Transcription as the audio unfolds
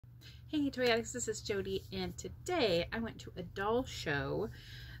Hey Toy-Addicts, this is Jody, and today I went to a doll show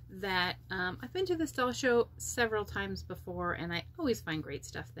that I've been to this doll show several times before, and I always find great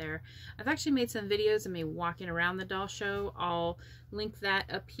stuff there. I've actually made some videos of me walking around the doll show. I'll link that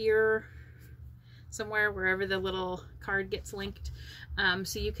up here somewhere, wherever the little card gets linked,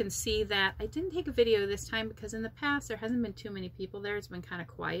 so you can see that. I didn't take a video this time because in the past there hasn't been too many people there. It's been kind of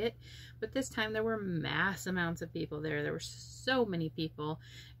quiet, but this time there were mass amounts of people there. There were so many people.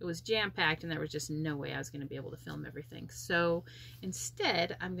 It was jam-packed and there was just no way I was going to be able to film everything. So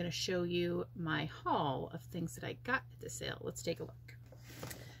instead I'm going to show you my haul of things that I got at the sale. Let's take a look.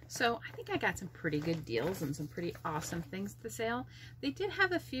 So I think I got some pretty good deals and some pretty awesome things at the sale. They did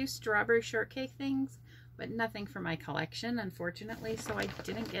have a few strawberry shortcake things, but nothing for my collection, unfortunately, so I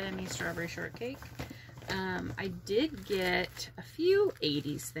didn't get any strawberry shortcake. I did get a few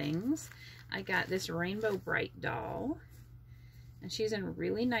 80s things. I got this Rainbow Bright doll, and she's in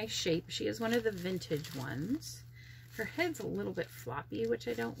really nice shape. She is one of the vintage ones. Her head's a little bit floppy, which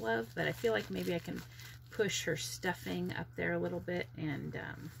I don't love, but I feel like maybe I can push her stuffing up there a little bit and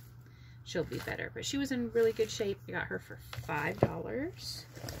she'll be better. But she was in really good shape. I got her for $5.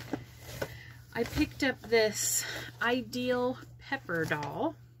 I picked up this Ideal Pepper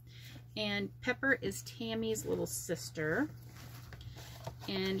doll, and Pepper is Tammy's little sister,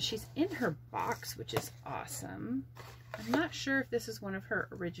 and she's in her box, which is awesome. I'm not sure if this is one of her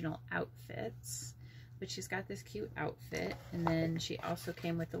original outfits, but she's got this cute outfit, and then she also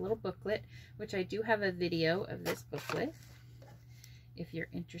came with a little booklet, which I do have a video of this booklet if you're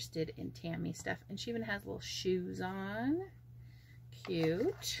interested in Tammy stuff. And she even has little shoes on.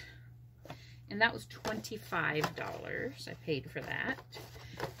 Cute. And that was $25. I paid for that.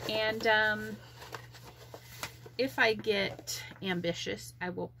 And if I get ambitious, I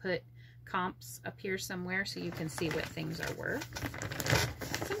will put comps up here somewhere so you can see what things are worth.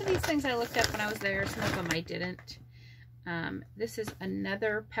 Some of these things I looked up when I was there, some of them I didn't. This is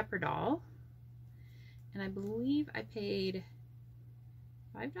another Pepper doll, and I believe I paid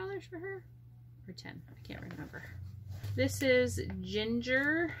 $5 for her, or 10, I can't remember. This is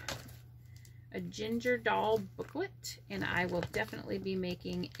Ginger, a Ginger doll booklet, and I will definitely be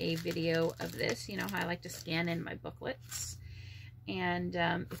making a video of this. You know how I like to scan in my booklets. And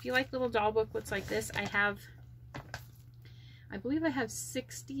if you like little doll booklets like this, I believe I have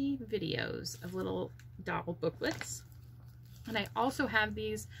 60 videos of little doll booklets. And I also have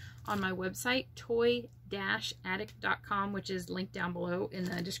these on my website, Toy-Addict.com, which is linked down below in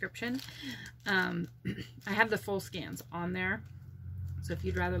the description. I have the full scans on there. So if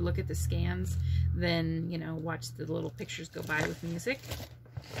you'd rather look at the scans than, you know, watch the little pictures go by with music,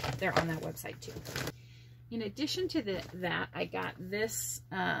 they're on that website too. In addition to that, I got this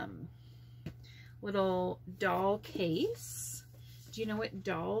little doll case. Do you know what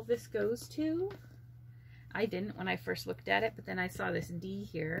doll this goes to? I didn't when I first looked at it, but then I saw this D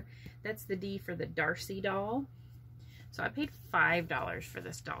here. That's the D for the Darcy doll. So I paid $5 for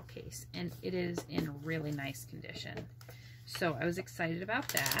this doll case, and it is in really nice condition. So I was excited about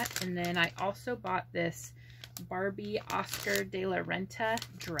that. And then I also bought this Barbie Oscar de la Renta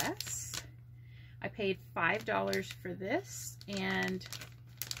dress. I paid $5 for this, and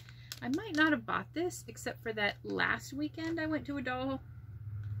I might not have bought this except for that last weekend I went to a doll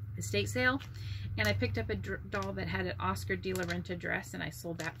estate sale, and I picked up a doll that had an Oscar de la Renta dress, and I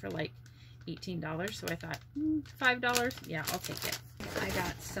sold that for like $18. So I thought, $5, yeah, I'll take it. I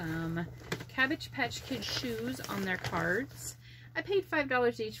got some Cabbage Patch Kids shoes on their cards. I paid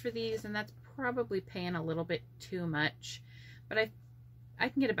 $5 each for these, and that's probably paying a little bit too much, but I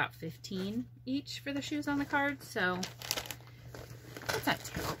can get about 15 each for the shoes on the card, so that's not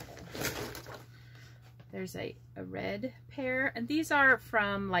terrible. There's a red pair, and these are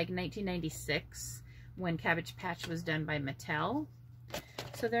from like 1996 when Cabbage Patch was done by Mattel,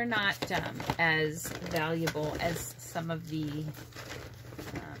 so they're not as valuable as some of the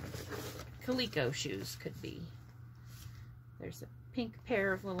Coleco shoes could be. There's a pink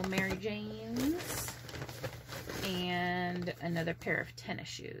pair of little Mary Janes and another pair of tennis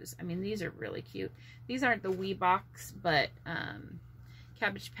shoes. I mean, these are really cute. These aren't the Weebox, but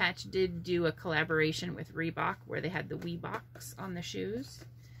Cabbage Patch did do a collaboration with Reebok where they had the Weebox on the shoes.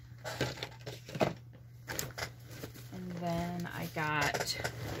 And then I got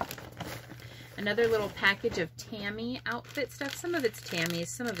another little package of Tammy outfit stuff. Some of it's Tammy's,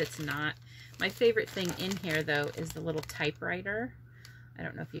 some of it's not. My favorite thing in here, though, is the little typewriter. I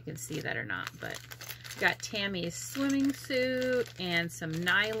don't know if you can see that or not, but got Tammy's swimming suit and some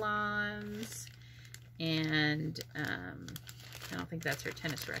nylons, and I don't think that's her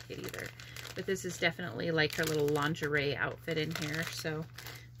tennis racket either. But this is definitely like her little lingerie outfit in here, so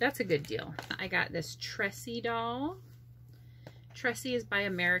that's a good deal. I got this Tressie doll. Tressie is by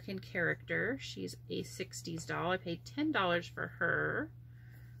American Character. She's a 60s doll. I paid $10 for her.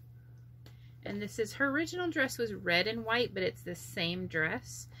 And this is, her original dress was red and white, but it's the same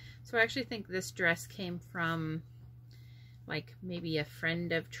dress. So I actually think this dress came from like maybe a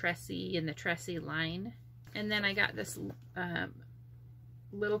friend of Tressie in the Tressie line. And then I got this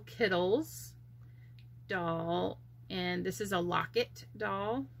Little Kittles doll, and this is a locket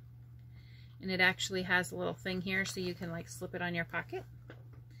doll. And it actually has a little thing here so you can like slip it on your pocket.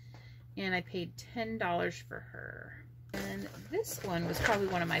 And I paid $10 for her. And this one was probably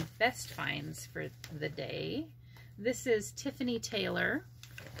one of my best finds for the day. This is Tiffany Taylor.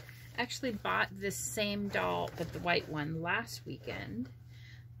 Actually bought this same doll, but the white one, last weekend.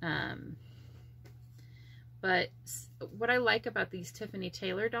 But what I like about these Tiffany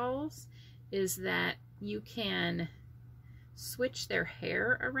Taylor dolls is that you can switch their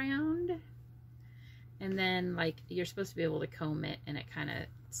hair around. And then, like, you're supposed to be able to comb it and it kind of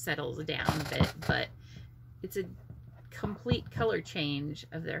settles down a bit, but it's a complete color change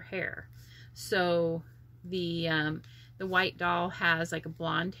of their hair. So the white doll has like a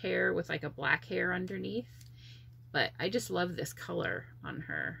blonde hair with like a black hair underneath, but I just love this color on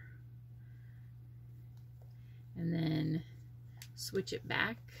her. And then switch it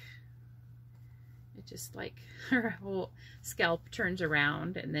back. It just like her whole scalp turns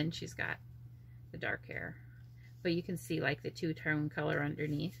around, and then she's got the dark hair, but you can see like the two-tone color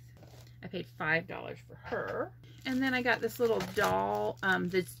underneath. I paid $5 for her. And then I got this little doll,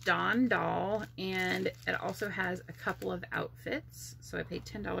 this Dawn doll, and it also has a couple of outfits, so I paid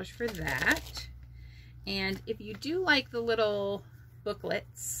 $10 for that. And if you do like the little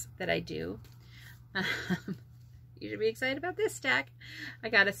booklets that I do, you should be excited about this stack. I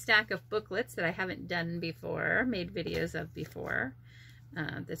got a stack of booklets that I haven't done before, made videos of before.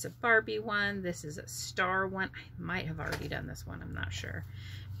 That's a Barbie one. This is a Star one. I might have already done this one. I'm not sure.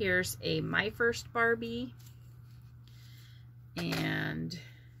 Here's a My First Barbie and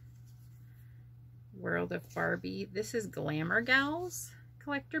World of Barbie. This is Glamour Gals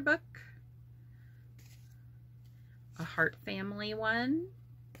collector book. A Heart Family one.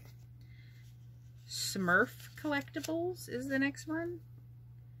 Smurf Collectibles is the next one.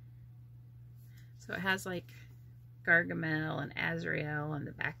 So it has like Gargamel and Azrael on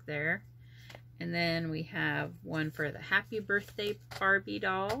the back there. And then we have one for the Happy Birthday Barbie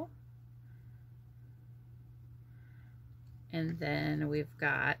doll. And then we've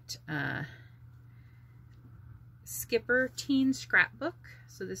got Skipper Teen Scrapbook.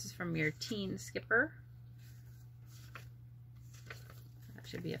 So this is from your Teen Skipper. That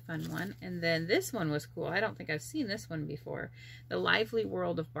should be a fun one. And then this one was cool. I don't think I've seen this one before. The Lively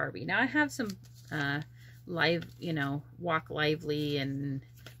World of Barbie. Now I have some live, you know, Walk Lively and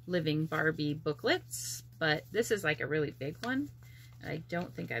Living Barbie booklets, but this is like a really big one, and I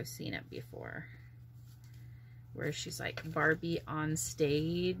don't think I've seen it before, where she's like Barbie on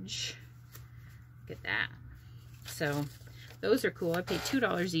stage. Look at that. So those are cool. I paid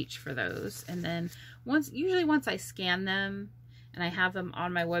 $2 each for those. And then usually once I scan them and I have them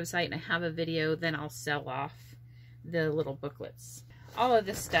on my website and I have a video, then I'll sell off the little booklets. All of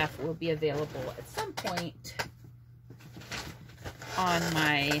this stuff will be available at some point on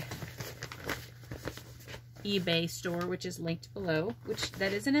my eBay store, which is linked below,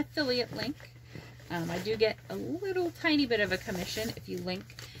 that is an affiliate link. I do get a little tiny bit of a commission if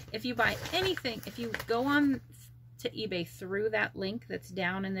you buy anything, if you go on to eBay through that link that's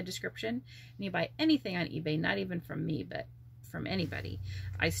down in the description, and you buy anything on eBay, not even from me, but from anybody,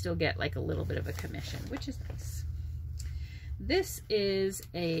 I still get like a little bit of a commission, which is nice. This is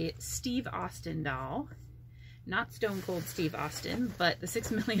a Steve Austin doll. Not Stone Cold Steve Austin, but the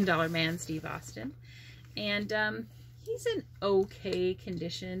 $6 Million Man Steve Austin. And he's in okay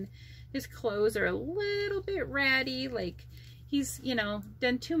condition. His clothes are a little bit ratty. Like, he's, you know,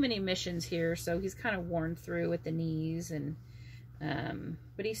 done too many missions here, so he's kind of worn through at the knees. And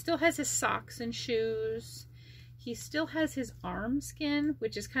but he still has his socks and shoes. He still has his arm skin,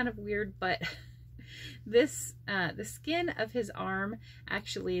 which is kind of weird, but this the skin of his arm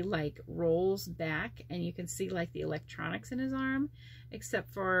actually like rolls back, and you can see like the electronics in his arm, except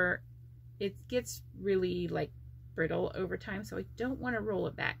for it gets really like brittle over time, so I don't want to roll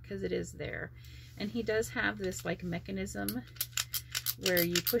it back because it is there. And he does have this like mechanism where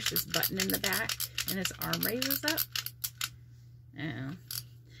you push this button in the back and his arm raises up.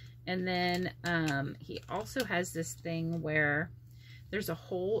 And then he also has this thing where there's a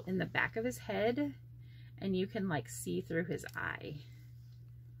hole in the back of his head and you can like see through his eye.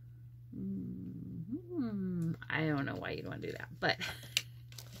 I don't know why you'd want to do that, but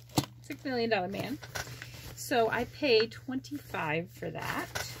 $6 Million Man. So I paid $25 for that.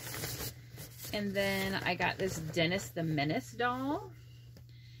 And then I got this Dennis the Menace doll.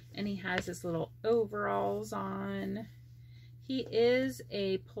 And he has his little overalls on. He is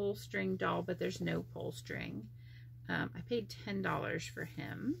a pull string doll, but there's no pull string. I paid $10 for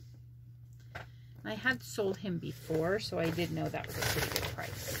him. I had sold him before, so I did know that was a pretty good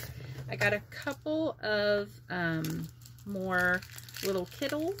price. I got a couple of more little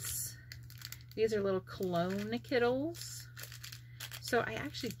kittles. These are little cologne kittles. So I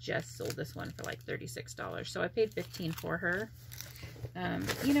actually just sold this one for like $36. So I paid $15 for her.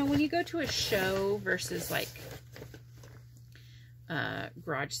 You know, when you go to a show versus like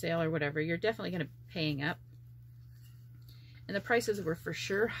garage sale or whatever, you're definitely going to be paying up. And the prices were for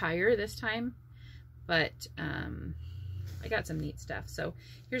sure higher this time. But I got some neat stuff. So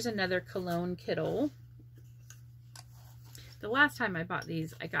here's another cologne kittle. The last time I bought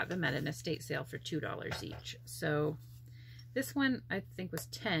these, I got them at an estate sale for $2 each. So this one I think was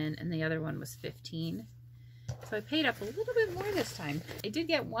 $10 and the other one was $15. So I paid up a little bit more this time. I did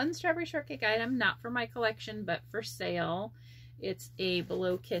get one strawberry shortcake item, not for my collection, but for sale. It's a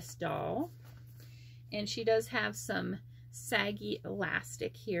Below Kiss doll. And she does have some saggy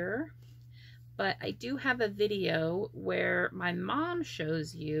elastic here. But I do have a video where my mom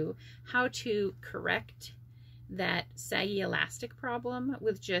shows you how to correct that saggy elastic problem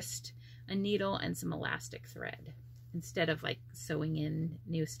with just a needle and some elastic thread. Instead of like sewing in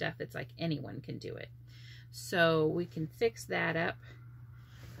new stuff, it's like anyone can do it. So we can fix that up.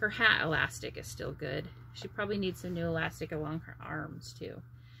 Her hat elastic is still good. She probably needs some new elastic along her arms too.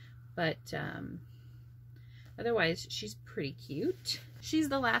 But otherwise, she's pretty cute. She's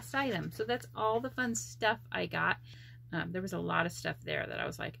the last item. So that's all the fun stuff I got. There was a lot of stuff there that I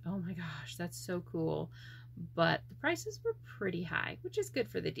was like, oh my gosh, that's so cool. But the prices were pretty high, which is good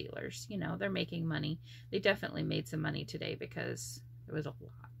for the dealers. You know, they're making money. They definitely made some money today because there was a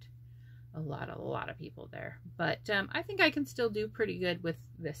lot of people there. But I think I can still do pretty good with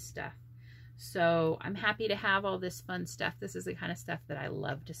this stuff. So I'm happy to have all this fun stuff. This is the kind of stuff that I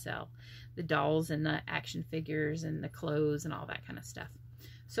love to sell. The dolls and the action figures and the clothes and all that kind of stuff.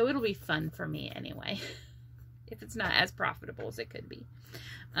 So it'll be fun for me anyway, if it's not as profitable as it could be.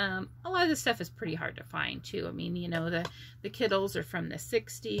 A lot of this stuff is pretty hard to find too. I mean, you know, the kittles are from the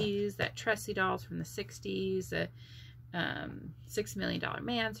 60s, that Tressie doll's from the 60s, the $6 Million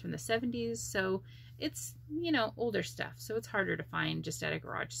Man's from the 70s. So it's, you know, older stuff. So it's harder to find just at a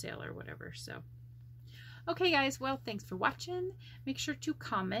garage sale or whatever. So, okay guys, well, thanks for watching. Make sure to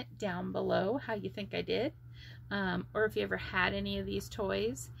comment down below how you think I did. Or if you ever had any of these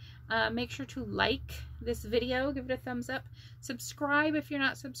toys. Make sure to like this video, give it a thumbs up. Subscribe if you're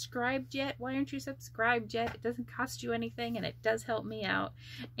not subscribed yet. Why aren't you subscribed yet? It doesn't cost you anything and it does help me out.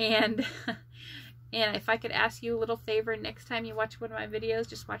 And and if I could ask you a little favor next time you watch one of my videos,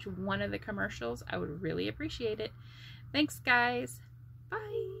 just watch one of the commercials. I would really appreciate it. Thanks guys.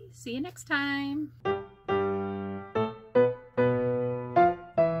 Bye. See you next time.